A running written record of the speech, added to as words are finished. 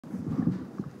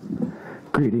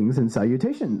Greetings and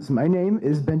salutations. My name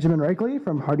is Benjamin Reichley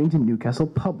from Hartington-Newcastle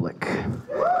Public.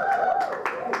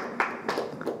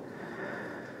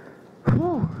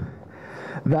 Whew.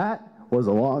 That was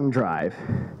a long drive.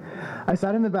 I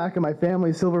sat in the back of my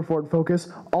family's silver Ford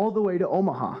Focus all the way to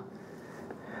Omaha.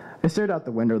 I stared out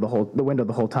the window the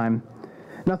whole time.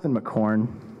 Nothing but corn.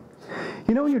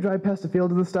 You know when you drive past a field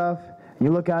of the stuff, and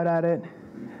you look out at it,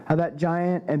 how that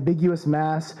giant, ambiguous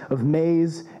mass of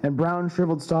maize and brown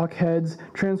shriveled stalk heads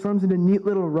transforms into neat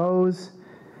little rows,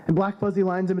 and black fuzzy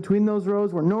lines in between those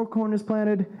rows where no corn is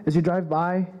planted as you drive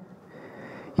by?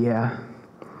 Yeah,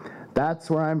 that's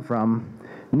where I'm from,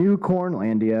 New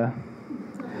Cornlandia.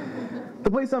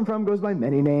 The place I'm from goes by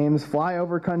many names,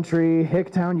 Flyover Country,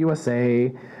 Hicktown,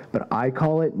 USA, but I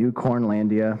call it New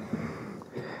Cornlandia.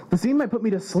 The scene might put me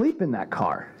to sleep in that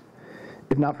car,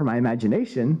 if not for my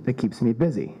imagination that keeps me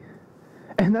busy.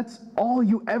 And that's all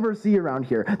you ever see around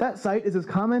here. That sight is as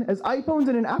common as iPhones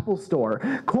in an Apple store,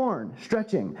 corn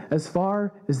stretching as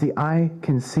far as the eye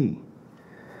can see.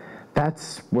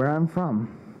 That's where I'm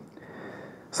from.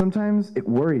 Sometimes it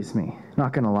worries me,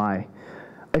 not gonna lie.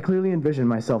 I clearly envision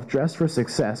myself dressed for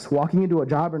success, walking into a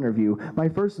job interview, my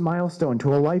first milestone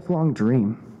to a lifelong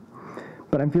dream.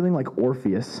 But I'm feeling like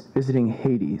Orpheus visiting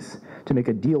Hades to make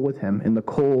a deal with him in the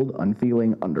cold,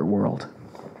 unfeeling underworld.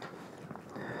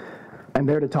 I'm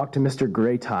there to talk to Mr.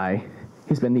 Gray Tie.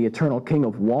 He's been the eternal king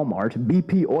of Walmart,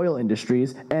 BP Oil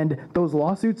Industries, and those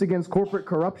lawsuits against corporate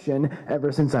corruption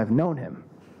ever since I've known him.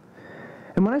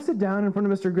 And when I sit down in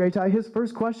front of Mr. Gray Tie, his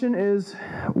first question is,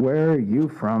 "Where are you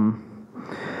from?"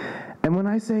 And when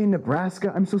I say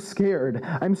Nebraska, I'm so scared.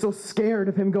 I'm so scared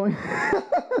of him going,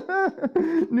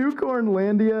 New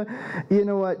Cornlandia. You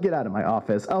know what? Get out of my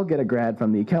office. I'll get a grad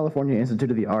from the California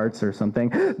Institute of the Arts or something.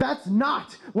 That's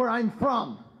not where I'm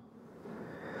from.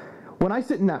 When I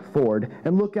sit in that Ford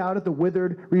and look out at the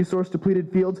withered,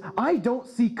 resource-depleted fields, I don't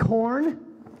see corn.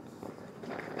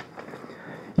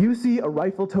 You see a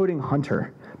rifle-toting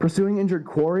hunter pursuing injured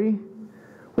quarry,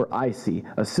 where I see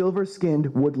a silver-skinned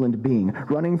woodland being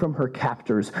running from her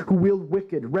captors who wield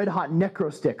wicked, red-hot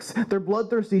necro-sticks, their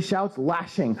bloodthirsty shouts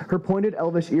lashing her pointed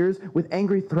elvish ears with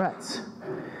angry threats.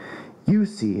 You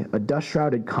see a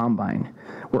dust-shrouded combine,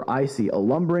 where I see a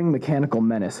lumbering mechanical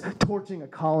menace torching a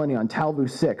colony on Talvu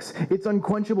 6, its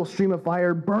unquenchable stream of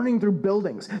fire burning through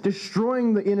buildings,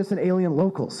 destroying the innocent alien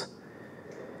locals.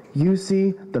 You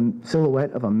see the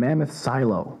silhouette of a mammoth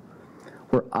silo,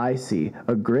 where I see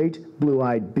a great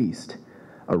blue-eyed beast,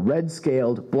 a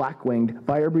red-scaled, black-winged,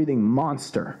 fire-breathing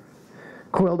monster,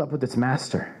 coiled up with its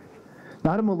master.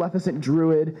 Not a maleficent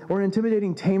druid or an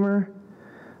intimidating tamer,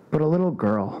 but a little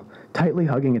girl, tightly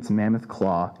hugging its mammoth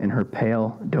claw in her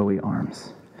pale, doughy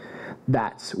arms.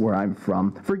 That's where I'm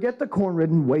from. Forget the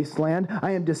corn-ridden wasteland.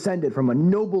 I am descended from a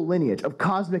noble lineage of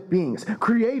cosmic beings,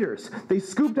 creators. They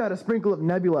scooped out a sprinkle of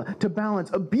nebula to balance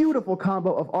a beautiful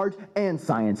combo of art and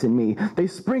science in me. They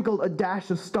sprinkled a dash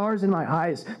of stars in my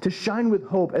eyes to shine with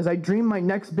hope as I dream my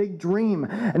next big dream.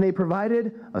 And they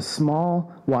provided a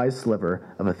small, wise sliver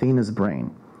of Athena's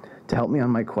brain to help me on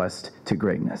my quest to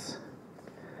greatness.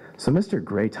 So, Mr.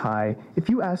 Gray Tie, if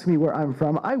you ask me where I'm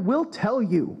from, I will tell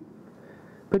you.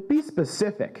 But be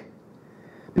specific,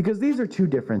 because these are two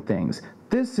different things.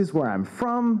 This is where I'm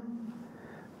from,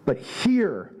 but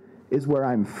here is where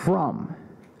I'm from.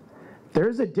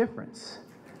 There's a difference.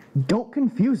 Don't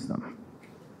confuse them.